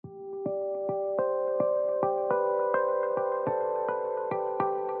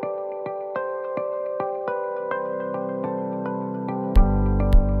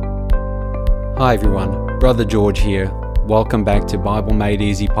Hi everyone, Brother George here. Welcome back to Bible Made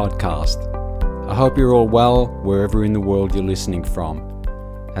Easy podcast. I hope you're all well wherever in the world you're listening from.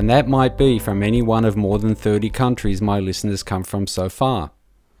 And that might be from any one of more than 30 countries my listeners come from so far.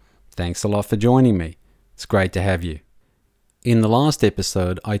 Thanks a lot for joining me. It's great to have you. In the last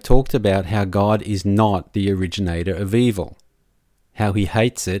episode, I talked about how God is not the originator of evil, how he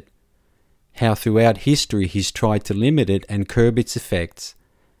hates it, how throughout history he's tried to limit it and curb its effects,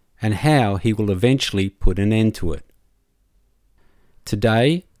 and how he will eventually put an end to it.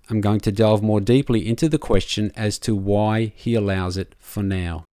 Today, I'm going to delve more deeply into the question as to why he allows it for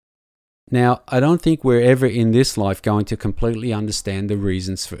now. Now, I don't think we're ever in this life going to completely understand the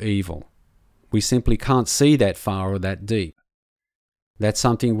reasons for evil. We simply can't see that far or that deep. That's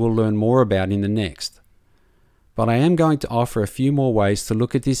something we'll learn more about in the next. But I am going to offer a few more ways to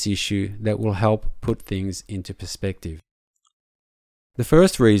look at this issue that will help put things into perspective. The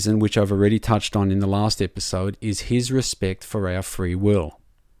first reason, which I've already touched on in the last episode, is his respect for our free will.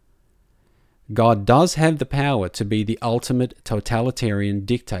 God does have the power to be the ultimate totalitarian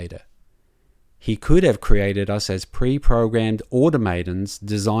dictator. He could have created us as pre-programmed automatons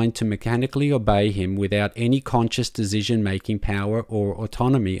designed to mechanically obey him without any conscious decision-making power or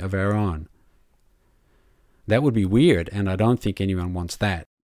autonomy of our own. That would be weird, and I don't think anyone wants that.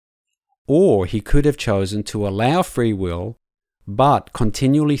 Or he could have chosen to allow free will, but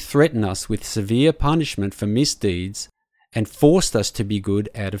continually threaten us with severe punishment for misdeeds and forced us to be good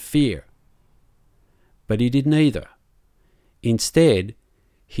out of fear. But he did neither. Instead,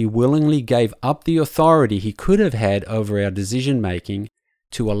 he willingly gave up the authority he could have had over our decision-making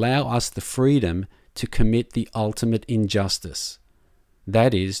to allow us the freedom to commit the ultimate injustice.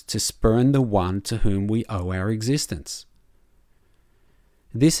 That is, to spurn the one to whom we owe our existence.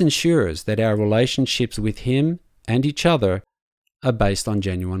 This ensures that our relationships with him and each other are based on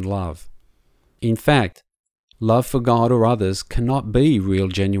genuine love. In fact, love for God or others cannot be real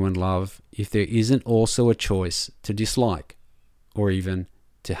genuine love if there isn't also a choice to dislike, or even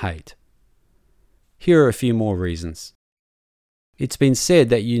to hate. Here are a few more reasons. It's been said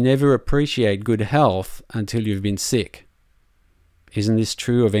that you never appreciate good health until you've been sick. Isn't this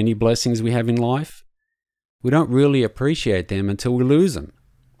true of any blessings we have in life? We don't really appreciate them until we lose them,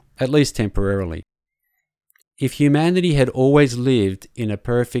 at least temporarily. If humanity had always lived in a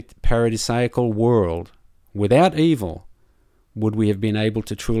perfect paradisaical world without evil, would we have been able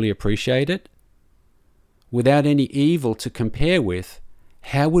to truly appreciate it? Without any evil to compare with,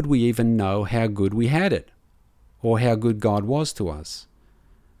 how would we even know how good we had it, or how good God was to us?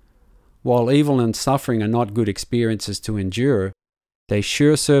 While evil and suffering are not good experiences to endure, they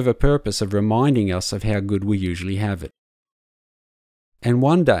sure serve a purpose of reminding us of how good we usually have it. And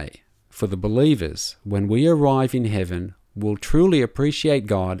one day, for the believers, when we arrive in heaven, we'll truly appreciate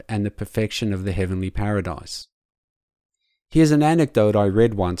God and the perfection of the heavenly paradise. Here's an anecdote I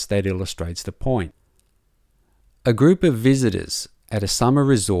read once that illustrates the point. A group of visitors at a summer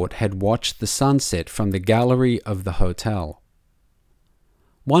resort had watched the sunset from the gallery of the hotel.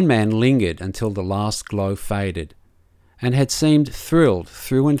 One man lingered until the last glow faded, and had seemed thrilled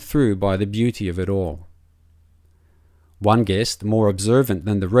through and through by the beauty of it all. One guest, more observant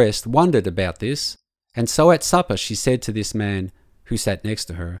than the rest, wondered about this, and so at supper she said to this man, who sat next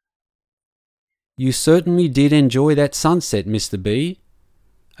to her, "You certainly did enjoy that sunset, Mr. B.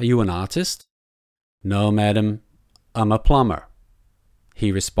 Are you an artist?" "No, madam, I'm a plumber,"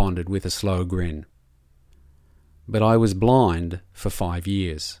 he responded with a slow grin. "But I was blind for 5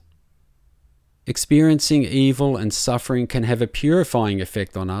 years." Experiencing evil and suffering can have a purifying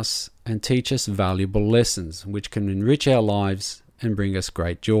effect on us and teach us valuable lessons which can enrich our lives and bring us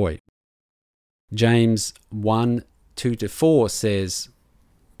great joy. James 1:2-4 says,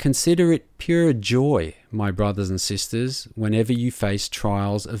 "Consider it pure joy, my brothers and sisters, whenever you face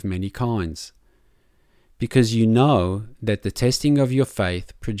trials of many kinds, because you know that the testing of your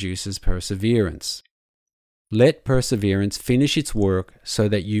faith produces perseverance. Let perseverance finish its work so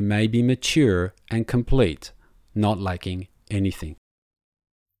that you may be mature and complete, not lacking anything."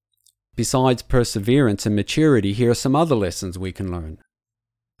 Besides perseverance and maturity, here are some other lessons we can learn.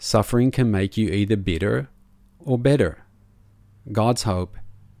 Suffering can make you either bitter or better. God's hope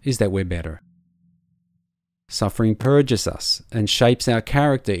is that we're better. Suffering purges us and shapes our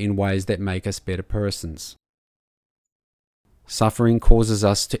character in ways that make us better persons. Suffering causes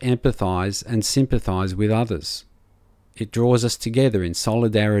us to empathize and sympathize with others. It draws us together in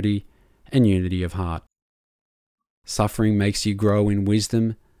solidarity and unity of heart. Suffering makes you grow in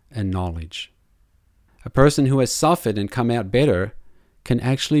wisdom and knowledge. A person who has suffered and come out better can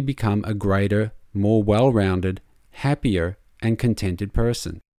actually become a greater, more well-rounded, happier, and contented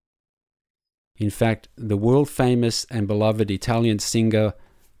person. In fact, the world-famous and beloved Italian singer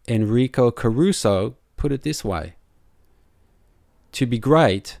Enrico Caruso put it this way: "To be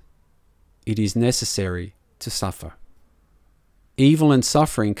great, it is necessary to suffer." Evil and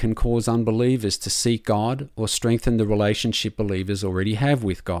suffering can cause unbelievers to seek God or strengthen the relationship believers already have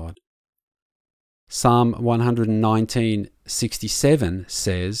with God. Psalm 119:67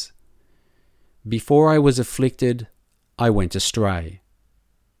 says, "Before I was afflicted, I went astray.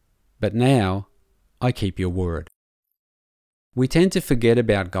 But now I keep your word." We tend to forget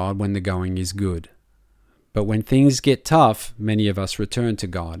about God when the going is good. But when things get tough, many of us return to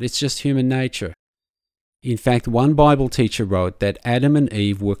God. It's just human nature. In fact, one Bible teacher wrote that Adam and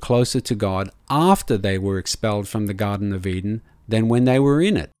Eve were closer to God after they were expelled from the Garden of Eden than when they were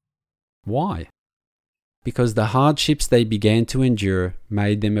in it. Why? Because the hardships they began to endure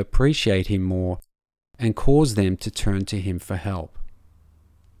made them appreciate Him more and caused them to turn to Him for help.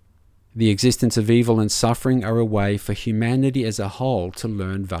 The existence of evil and suffering are a way for humanity as a whole to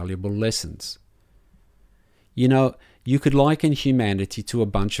learn valuable lessons. You know, you could liken humanity to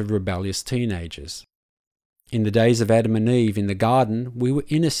a bunch of rebellious teenagers. In the days of Adam and Eve in the garden, we were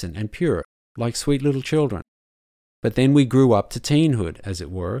innocent and pure, like sweet little children. But then we grew up to teenhood, as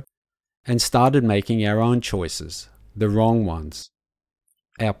it were, and started making our own choices, the wrong ones.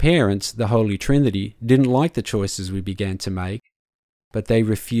 Our parents, the Holy Trinity, didn't like the choices we began to make, but they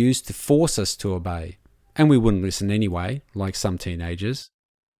refused to force us to obey, and we wouldn't listen anyway, like some teenagers.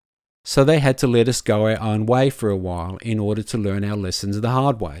 So they had to let us go our own way for a while in order to learn our lessons the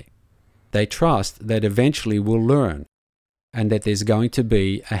hard way. They trust that eventually we'll learn, and that there's going to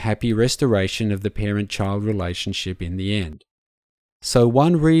be a happy restoration of the parent-child relationship in the end. So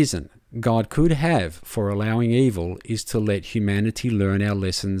one reason God could have for allowing evil is to let humanity learn our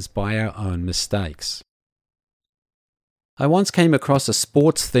lessons by our own mistakes. I once came across a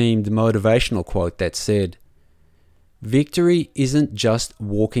sports-themed motivational quote that said, "Victory isn't just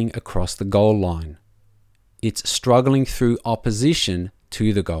walking across the goal line. It's struggling through opposition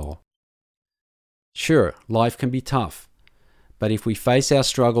to the goal." Sure, life can be tough, but if we face our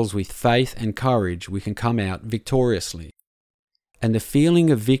struggles with faith and courage, we can come out victoriously. And the feeling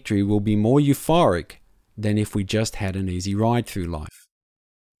of victory will be more euphoric than if we just had an easy ride through life.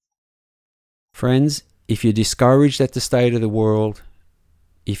 Friends, if you're discouraged at the state of the world,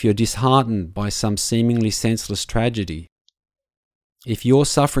 if you're disheartened by some seemingly senseless tragedy, if you're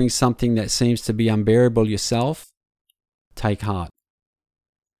suffering something that seems to be unbearable yourself, take heart.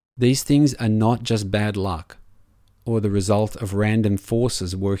 These things are not just bad luck or the result of random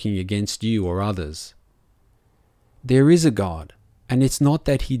forces working against you or others. There is a God, and it's not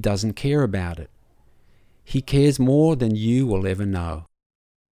that He doesn't care about it. He cares more than you will ever know.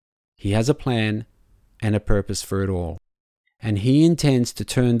 He has a plan and a purpose for it all, and He intends to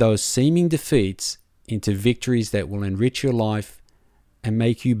turn those seeming defeats into victories that will enrich your life and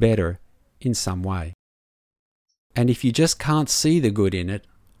make you better in some way. And if you just can't see the good in it,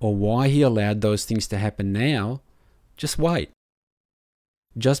 or why He allowed those things to happen now, just wait.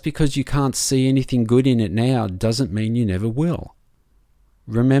 Just because you can't see anything good in it now doesn't mean you never will.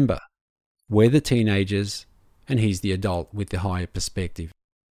 Remember, we're the teenagers and He's the adult with the higher perspective.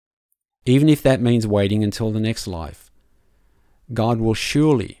 Even if that means waiting until the next life, God will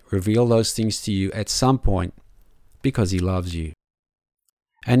surely reveal those things to you at some point because He loves you.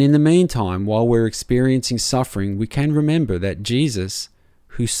 And in the meantime, while we're experiencing suffering, we can remember that Jesus,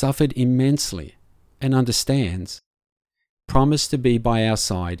 who suffered immensely and understands, promised to be by our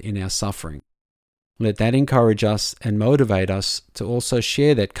side in our suffering. Let that encourage us and motivate us to also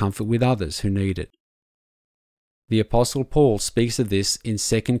share that comfort with others who need it. The Apostle Paul speaks of this in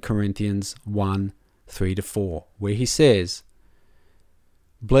 2 Corinthians 1:3-4, where he says,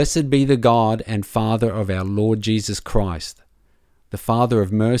 "Blessed be the God and Father of our Lord Jesus Christ, the Father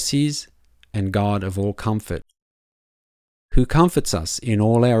of mercies and God of all comfort, who comforts us in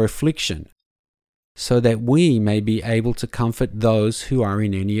all our affliction, so that we may be able to comfort those who are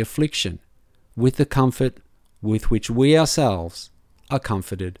in any affliction, with the comfort with which we ourselves are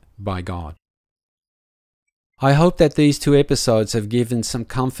comforted by God." I hope that these 2 episodes have given some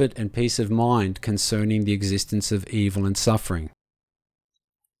comfort and peace of mind concerning the existence of evil and suffering.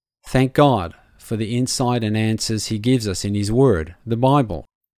 Thank God for the insight and answers He gives us in His Word, the Bible,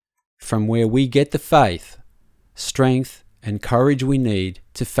 from where we get the faith, strength, and courage we need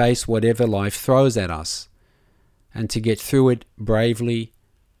to face whatever life throws at us, and to get through it bravely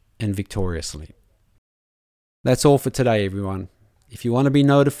and victoriously. That's all for today, everyone. If you want to be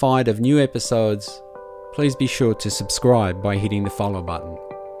notified of new episodes, please be sure to subscribe by hitting the follow button.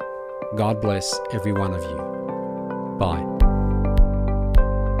 God bless every one of you. Bye.